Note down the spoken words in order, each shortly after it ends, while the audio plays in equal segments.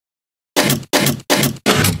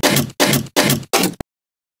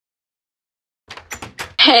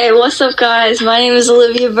Hey, what's up guys? My name is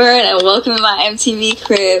Olivia Byrne and welcome to my MTV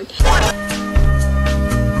Crib.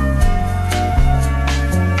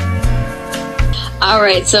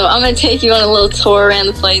 Alright, so I'm gonna take you on a little tour around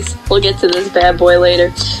the place. We'll get to this bad boy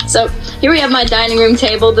later. So, here we have my dining room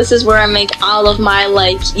table. This is where I make all of my,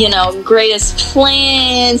 greatest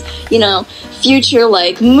plans, future,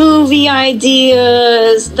 movie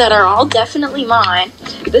ideas that are all definitely mine.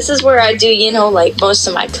 This is where I do, most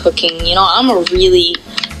of my cooking.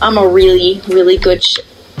 I'm a really good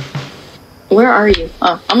Where are you?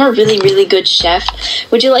 Oh, I'm a really good chef.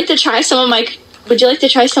 Would you like to try some of my chicken? Would you like to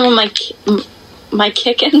try some of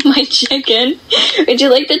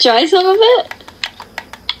it?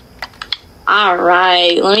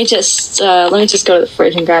 Alright, let me just go to the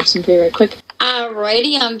fridge and grab some food right quick.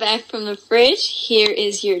 Alrighty, I'm back from the fridge. Here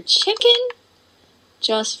is your chicken.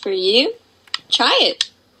 Just for you. Try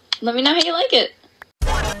it. Let me know how you like it.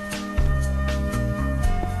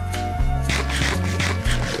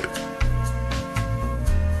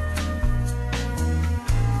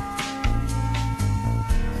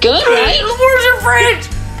 Good, right? Where's your fridge?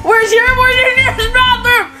 Where's your nearest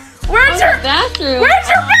bathroom? Where's your bathroom?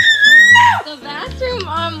 The bathroom,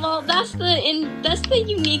 well, that's the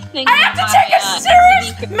unique thing. I have to take a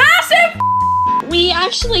serious, massive. We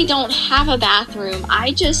actually don't have a bathroom.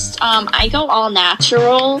 I just, I go all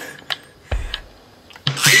natural.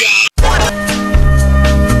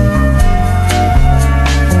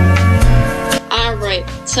 Alright,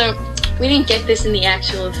 so we didn't get this in the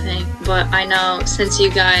actual thing, but I know since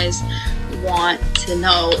you guys want to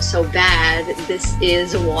know so bad, this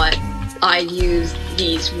is what I use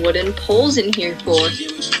these wooden poles in here for.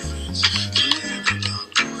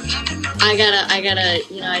 I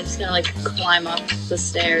just gotta climb up the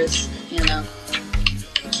stairs,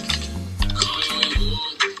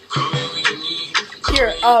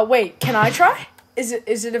 Here, wait, can I try? Is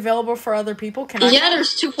it available for other people? Can I? Yeah,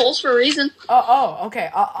 there's 2 poles for a reason. Oh,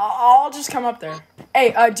 okay. I'll just come up there.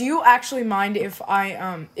 Hey, do you actually mind if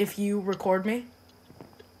if you record me?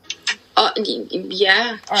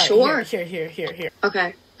 Yeah, all right, sure. Here.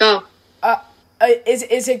 Okay, go.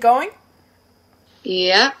 Is it going?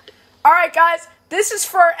 Yep. All right, guys, this is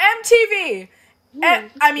for MTV.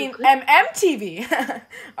 MMTV.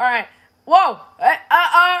 All right. Whoa. Guys,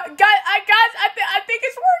 I think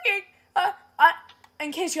it's working.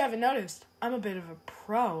 In case you haven't noticed, I'm a bit of a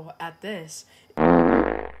pro at this.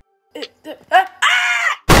 Really?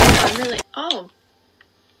 I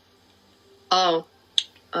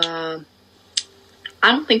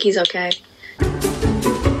don't think he's okay.